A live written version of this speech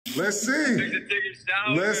Let's see.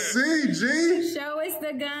 Let's see, G. Show us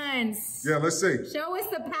the guns. Yeah, let's see. Show us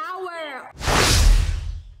the power.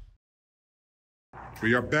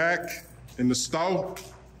 We are back in the stove.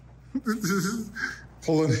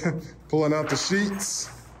 pulling out the sheets.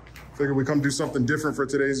 Figured we come do something different for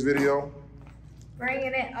today's video.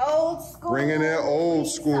 Bringing it old school. Bringing it old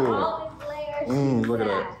school. Always lay our sheets Look at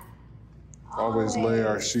that. Always lay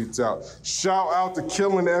our sheets out. Shout out to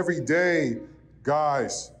Killineveryday.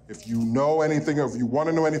 Guys, if you know anything, if you want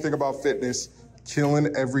to know anything about fitness,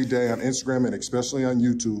 Killineveryday on Instagram and especially on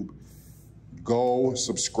YouTube. Go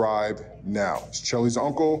subscribe now. It's Chelly's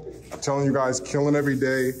uncle. I'm telling you guys,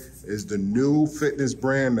 Killineveryday is the new fitness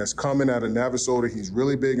brand that's coming out of Navasota. He's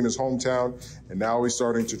really big in his hometown, and now he's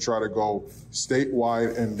starting to try to go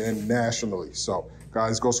statewide and then nationally. So,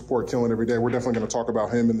 guys, go support Killineveryday. We're definitely going to talk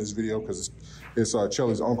about him in this video because it's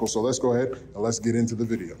Chelly's uncle. So let's go ahead and let's get into the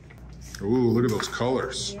video. Ooh, look at those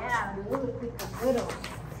colors. Yeah, look at the little.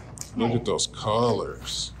 Look at those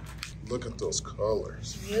colors. Look at those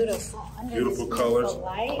colors. Beautiful. Beautiful colors.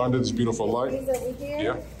 Under this beautiful light. These over here.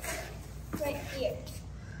 Yeah. Right here.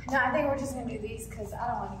 No, I think we're just gonna do these because I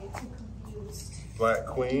don't want to get too confused. Black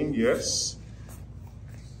Queen, yes.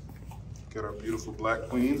 Get our beautiful Black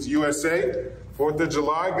Queens. USA, 4th of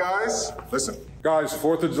July, guys. Listen. Guys,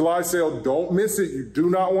 4th of July sale, don't miss it. You do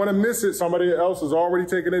not want to miss it. Somebody else is already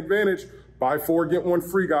taking advantage. Buy 4, get 1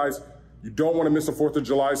 free, guys. You don't want to miss a 4th of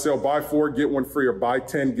July sale. Buy 4, get 1 free, or buy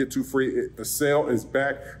 10, get 2 free. The sale is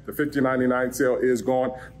back. The $50.99 sale is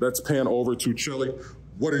gone. Let's pan over to Chelly.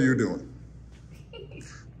 What are you doing?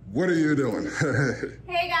 What are you doing?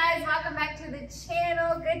 Hey guys, welcome back to the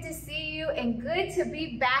channel. Good to see you and good to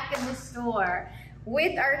be back in the store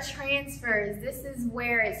with our transfers. This is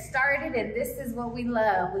where it started and this is what we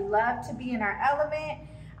love. We love to be in our element.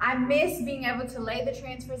 I miss being able to lay the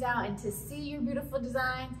transfers out and to see your beautiful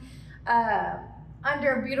designs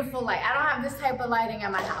under a beautiful light. I don't have this type of lighting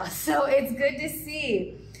at my house, so it's good to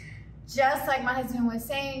see. Just like my husband was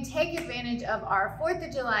saying, take advantage of our 4th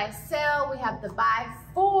of July sale. We have the buy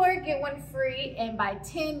 4, get 1 free, and buy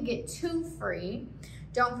 10, get 2 free.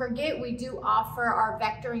 Don't forget, we do offer our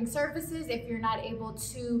vectoring services. If you're not able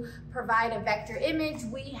to provide a vector image,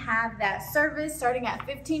 we have that service starting at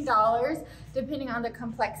 $15, depending on the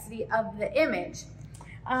complexity of the image.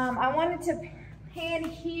 I wanted to pan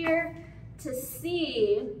here to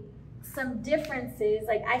see some differences.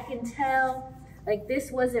 Like I can tell, like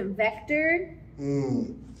this wasn't vectored,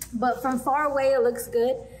 but from far away it looks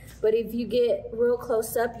good. But if you get real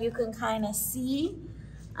close up, you can kind of see.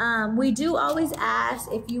 We do always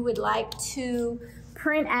ask if you would like to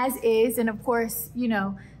print as is. And of course, you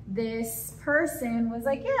know, this person was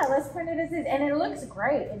like, yeah, let's print it as is. And it looks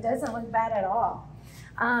great. It doesn't look bad at all.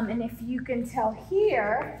 And if you can tell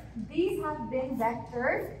here, these have been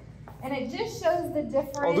vectored. And it just shows the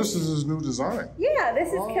difference. Oh, this is his new design. Yeah, this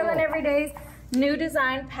is Killineveryday's new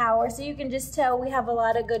design power. So you can just tell we have a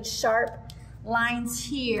lot of good sharp lines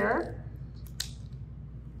here.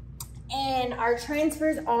 And our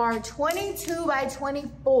transfers are 22 by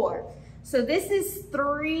 24. So this is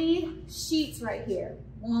 3 sheets right here.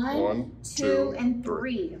 1, 2, and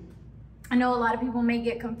 3. I know a lot of people may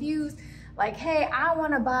get confused. Like, hey, I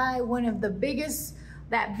want to buy one of the biggest,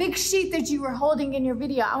 that big sheet that you were holding in your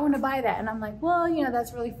video. I want to buy that. And I'm like, well, you know,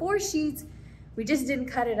 that's really 4 sheets. We just didn't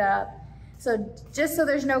cut it up. So just so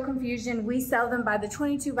there's no confusion, we sell them by the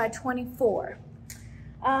 22 by 24.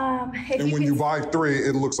 And when you buy 3,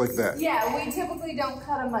 it looks like that. Yeah, we typically don't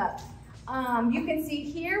cut them up. You can see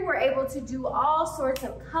here, we're able to do all sorts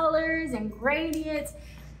of colors and gradients,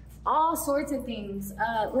 all sorts of things.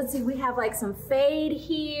 Let's see, we have like some fade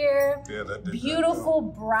here. Yeah, that did beautiful,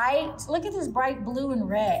 bright. Look at this bright blue and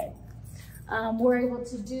red. We're able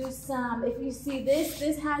to do some, if you see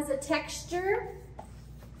this has a texture.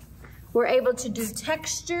 We're able to do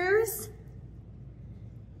textures.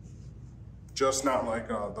 Just not like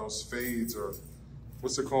those fades or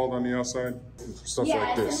what's it called on the outside? Stuff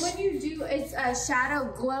like this. And when you do, it's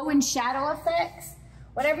glow and shadow effects.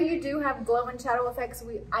 Whenever you do have glow and shadow effects,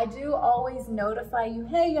 I do always notify you,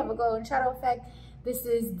 hey, you have a glow and shadow effect. This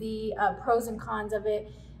is the pros and cons of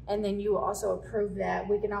it. And then you also approve that.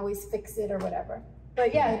 We can always fix it or whatever.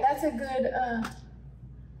 But yeah, that's a good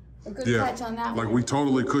catch on that one. Like we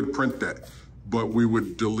totally could print that, but we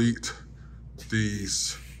would delete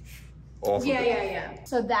these off of it. Yeah.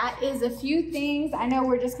 So that is a few things. I know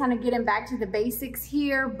we're just kind of getting back to the basics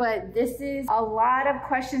here, but this is a lot of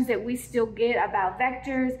questions that we still get about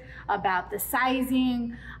vectors, about the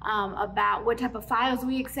sizing, about what type of files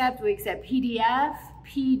we accept. We accept PDF,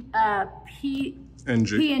 PNG,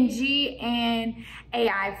 and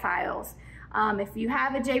AI files. If you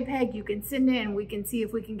have a JPEG, you can send it and we can see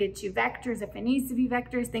if we can get you vectors, if it needs to be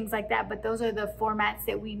vectors, things like that. But those are the formats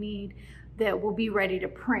that we need that will be ready to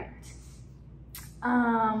print.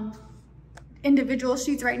 Individual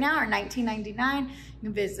sheets right now are $19.99. You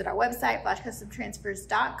can visit our website,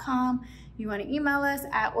 flashcustomtransfers.com. You want to email us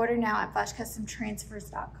at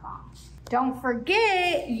ordernow@flashcustomtransfers.com. Don't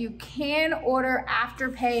forget, you can order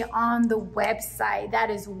Afterpay on the website. That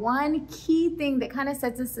is one key thing that kind of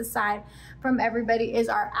sets us aside from everybody is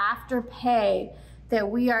our Afterpay, that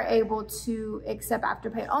we are able to accept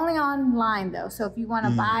Afterpay only online though. So if you want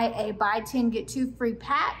to buy a buy 10 get 2 free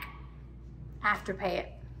pack, Afterpay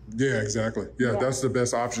it. Yeah, exactly. Yeah, that's the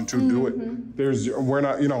best option to do it. We're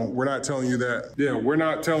not telling you that. Yeah, we're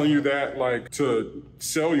not telling you that like to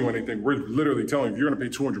sell you anything. We're literally telling you, if you're gonna pay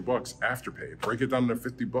 $200, Afterpay. Break it down to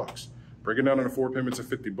 $50. Break it down into 4 payments of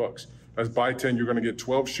 $50. That's buy 10, you're gonna get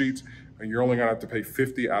 12 sheets and you're only gonna have to pay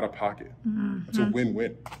 $50 out of pocket. It's a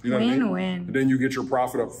win-win. You know what I mean? Win-win. And then you get your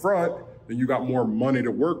profit up front, then you got more money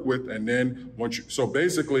to work with, and then so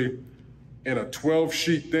basically in a 12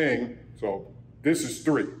 sheet thing, so this is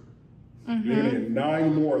 3. You're gonna get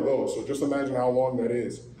 9 more of those. So just imagine how long that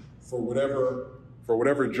is for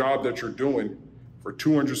whatever job that you're doing for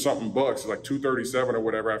 200 something bucks, like 237 or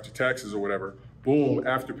whatever after taxes or whatever. Boom,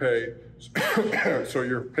 Afterpay. So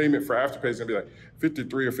your payment for Afterpay is gonna be like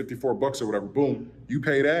 53 or 54 bucks or whatever. Boom, you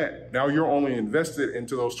pay that. Now you're only invested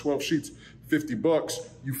into those 12 sheets, 50 bucks.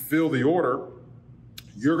 You fill the order.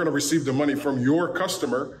 You're gonna receive the money from your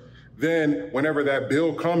customer. Then whenever that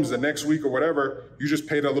bill comes the next week or whatever, you just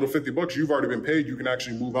pay that little 50 bucks. You've already been paid. You can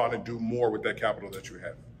actually move on and do more with that capital that you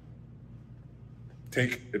have.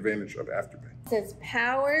 Take advantage of Afterpay. It says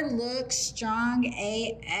power looks strong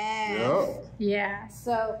AF. Yep. Yeah,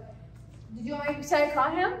 so did you want me to call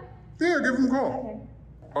him? Yeah, give him a call. Okay.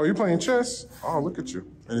 Oh, you playing chess? Oh, look at you.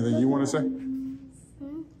 Anything you want to say?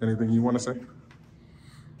 Anything you want to say?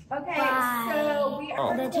 Okay, so we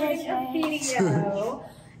are recording a video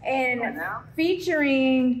and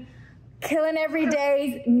featuring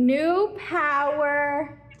Killineveryday's new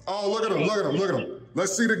power. Oh, look at him, look at him, look at him.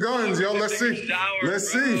 Let's see the guns, yo. Let's see.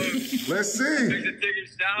 Let's see. Let's see.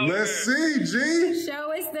 Let's see, G.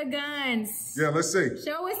 Show us the guns. Yeah, let's see.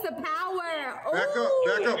 Show us the power. Back up,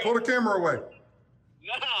 back up. Pull the camera away. No,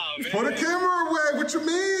 man. Pull the camera away. What you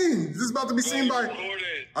mean? This is about to be seen by.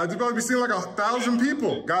 It's about to be seen like 1,000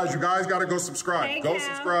 people. Guys, you guys got to go subscribe. Hey, go Cal.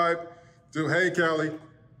 subscribe to. Hey, Callie.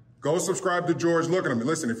 Go subscribe to George. Look at him.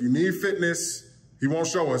 Listen, if you need fitness, he won't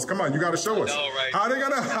show us. Come on, you got to show us. Right. How they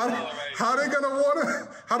gonna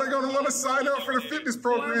want to sign up for the fitness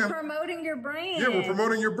program? We're promoting your brand. Yeah, we're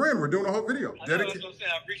promoting your brand. We're doing a whole video. That's what I'm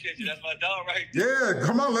saying. I appreciate you. That's my dog right there. Yeah,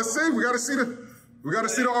 come on, let's see. We got to see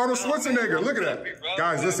the Arnold Schwarzenegger. Look at that.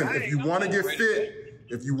 Guys, listen, if you want to get fit,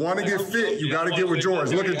 you got to get with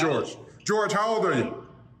George. Look at George. George, how old are you?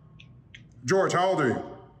 George, how old are you?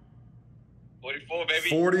 44, baby.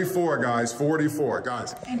 44, guys. 44,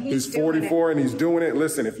 guys. And he's 44 and he's doing it.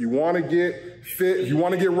 Listen, if you want to get fit, if you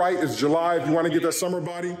want to get right, it's July. If you want to get that summer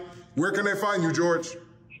body, where can they find you, George?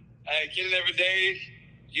 Hey, Killineveryday,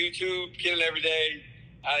 YouTube, Killineveryday,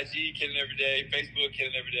 IG, Killineveryday, Facebook,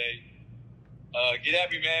 Killineveryday. Get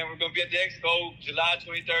at me, man. We're going to be at the Expo July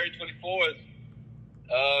 23rd, 24th.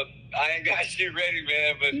 I ain't got shit ready,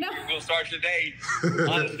 man, but we're going to start today.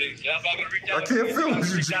 Honestly, so I'm not going to reach out I can't feel what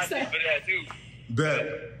you reach out to you for that, too. Bet.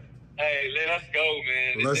 Hey, let's go,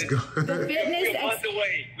 man. Let's go. The fitness We're a month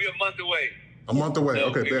away. We're a month away. A month away. So,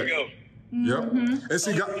 Okay, here bet. we go. Yep. And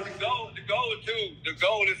see, The goal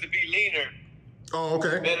is to be leaner. oh,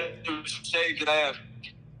 okay. Better shape than I am.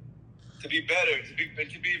 To be better, to be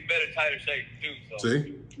in better, tighter shape too. So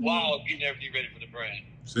See? while getting everything ready for the brand.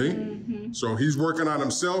 See? So he's working on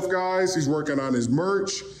himself, guys. He's working on his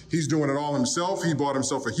merch. He's doing it all himself. He bought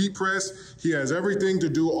himself a heat press. He has everything to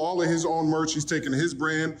do all of his own merch. He's taking his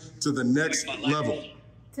brand to the next level.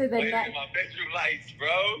 To the Wait, next. my bedroom lights,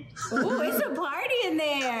 bro. Ooh, it's a party in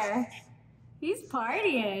there. He's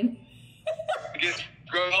partying. It's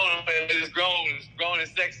grown and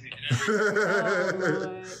sexy.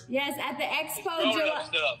 Yes, at the Expo Grown July. up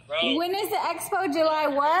stuff, bro. When is the Expo? July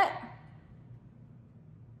what?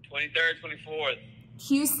 23rd, 24th.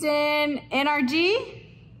 Houston, NRG?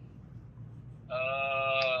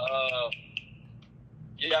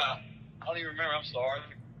 Yeah. I don't even remember. I'm sorry.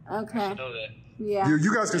 I Okay. should know that. Yeah.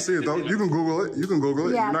 You guys can see it, though. You can Google it. You can Google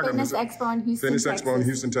it. Yeah, You're not gonna Fitness miss it. Expo in Houston, Fitness Texas. Expo in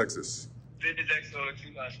Houston, Texas. Fitness Expo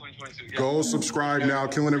 2022. Yeah. Go subscribe now.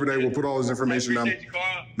 Killineveryday. We'll put all his information down. Appreciate you,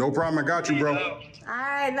 Carl. No problem. I got you, bro. All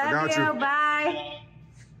right, love got you. you. Bye.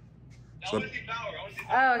 I want to see power.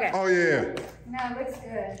 Oh, okay. Oh, yeah. No, it looks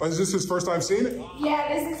good. Oh, is this his first time seeing it? Yeah,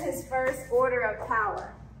 this is his first order of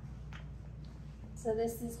power. So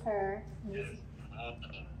this is her.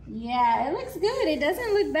 Yeah, it looks good. It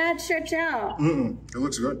doesn't look bad stretch out. It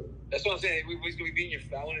looks good. That's what I'm saying. We're going to be in your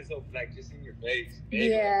face. I want it so, like, just in your face.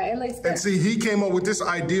 Yeah, it looks good. And see, he came up with this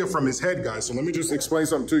idea from his head, guys. So let me just explain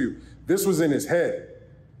something to you. This was in his head.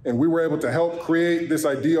 And we were able to help create this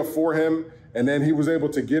idea for him. And then he was able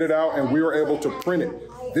to get it out and we were able to print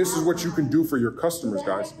it. This is what you can do for your customers,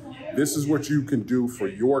 guys. This is what you can do for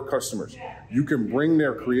your customers. You can bring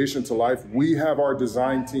their creation to life. We have our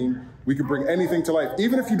design team. We can bring anything to life,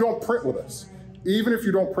 even if you don't print with us. Even if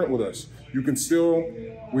you don't print with us, you can still,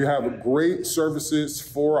 we have great services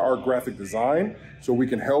for our graphic design. So we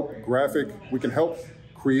can help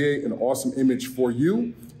create an awesome image for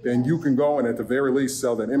you. Then you can go and at the very least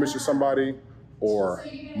sell that image to somebody or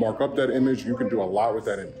mark up that image. You can do a lot with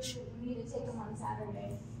that image. We need to take them on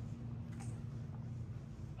Saturday.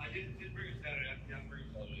 I just bring it Saturday. I'm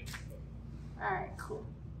bringing it Saturday. All right, cool.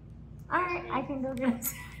 All right, I can go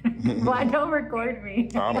get it. Why don't record me?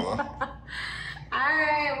 I don't know. All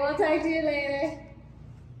right, we'll talk to you later.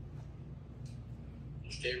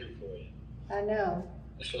 Stay recording. I know.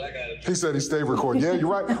 That's what I got to do. He said he stayed recording. Yeah, you're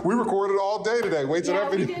right. We recorded all day today. Wait till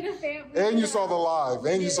that we video. did a family. And you saw the live.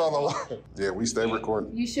 And you saw the live. Yeah, we stayed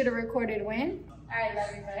recording. You should have recorded when? All right,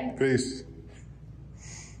 love you, bye. Peace.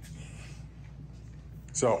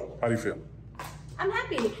 So, how do you feel? I'm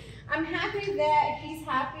happy. I'm happy that he's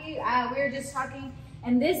happy. We were just talking,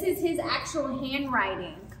 and this is his actual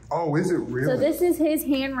handwriting. Oh, is it really? So this is his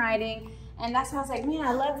handwriting. And that's why I was like, man,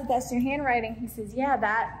 I love that that's your handwriting. He says, yeah,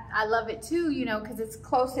 I love it too, you know, because it's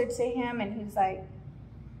closer to him. And he's like,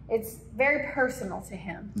 it's very personal to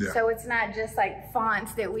him. Yeah. So it's not just like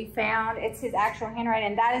fonts that we found. It's his actual handwriting.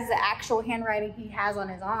 And that is the actual handwriting he has on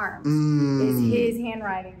his arms. It's his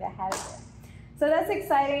handwriting that has it. So that's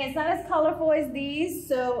exciting. It's not as colorful as these.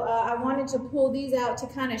 So I wanted to pull these out to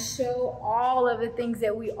kind of show all of the things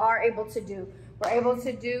that we are able to do. We're able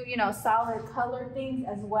to do, you know, solid color things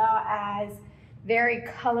as well as very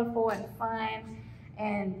colorful and fun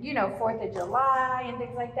and, you know, 4th of July and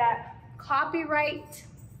things like that. Copyright,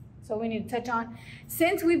 so we need to touch on.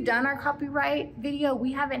 Since we've done our copyright video,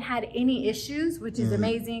 we haven't had any issues, which is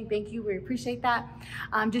amazing. Thank you, we appreciate that.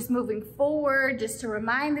 Just moving forward, just to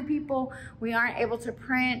remind the people, we aren't able to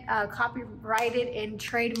print copyrighted and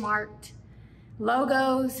trademarked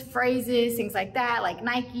logos, phrases, things like that, like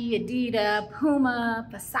Nike, Adidas, Puma,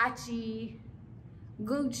 Versace,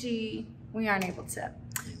 Gucci. We aren't able to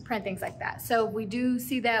print things like that. So if we do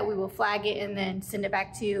see that, we will flag it and then send it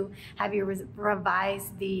back to you, have you revise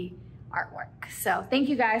the artwork. So thank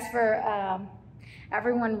you guys for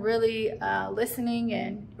everyone really listening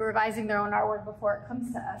and revising their own artwork before it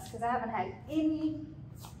comes to us, because I haven't had any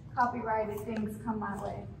copyrighted things come my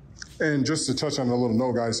way. And just to touch on a little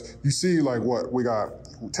note, guys, you see like what we got,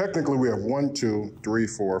 technically we have 1, 2, 3,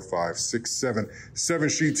 4, 5, 6, 7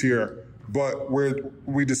 sheets here, but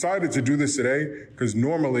we decided to do this today because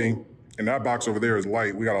normally, and that box over there is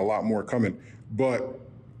light, we got a lot more coming, but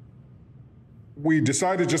we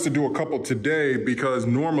decided just to do a couple today because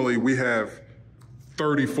normally we have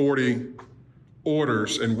 30, 40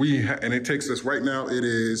 orders and and it takes us right now, it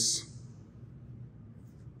is,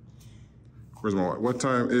 where's my watch? What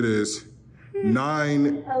time? It is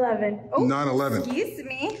 9:11. Oh, 9:11. Excuse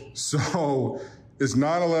me. So it's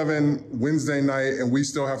 9:11 Wednesday night, and we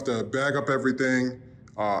still have to bag up everything.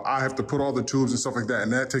 I have to put all the tubes and stuff like that,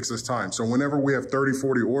 and that takes us time. So whenever we have 30,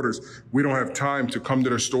 40 orders, we don't have time to come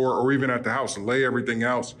to the store or even at the house, lay everything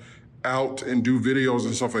out and do videos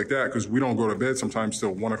and stuff like that, because we don't go to bed sometimes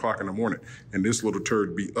till 1 o'clock in the morning. And this little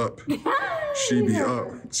turd be up. She be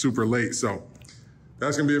up super late. So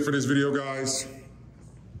that's gonna be it for this video, guys.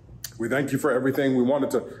 We thank you for everything. We wanted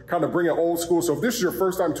to kind of bring it old school. So if this is your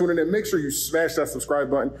first time tuning in, make sure you smash that subscribe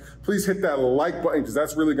button. Please hit that like button because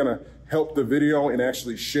that's really gonna help the video and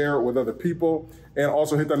actually share it with other people. And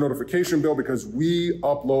also hit that notification bell because we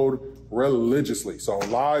upload religiously. So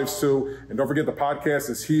lives too. And don't forget the podcast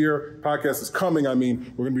is here. Podcast is coming. I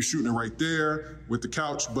mean, we're gonna be shooting it right there with the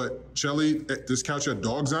couch, but Chelly, this couch had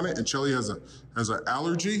dogs on it and Chelly has an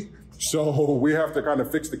allergy. So we have to kind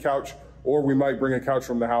of fix the couch, or we might bring a couch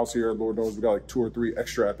from the house here. Lord knows we got like 2 or 3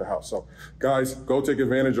 extra at the house. So guys, go take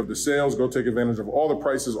advantage of the sales, go take advantage of all the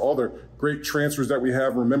prices, all the great transfers that we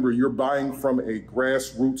have. Remember, you're buying from a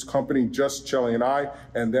grassroots company, just Chelly and I,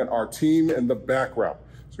 and then our team in the background.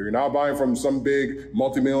 So you're not buying from some big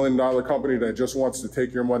multi-million-dollar company that just wants to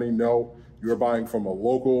take your money. No, you're buying from a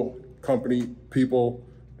local company, people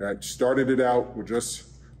that started it out with just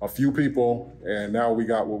a few people, and now we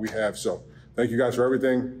got what we have. So thank you guys for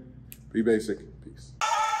everything. Be basic. Peace.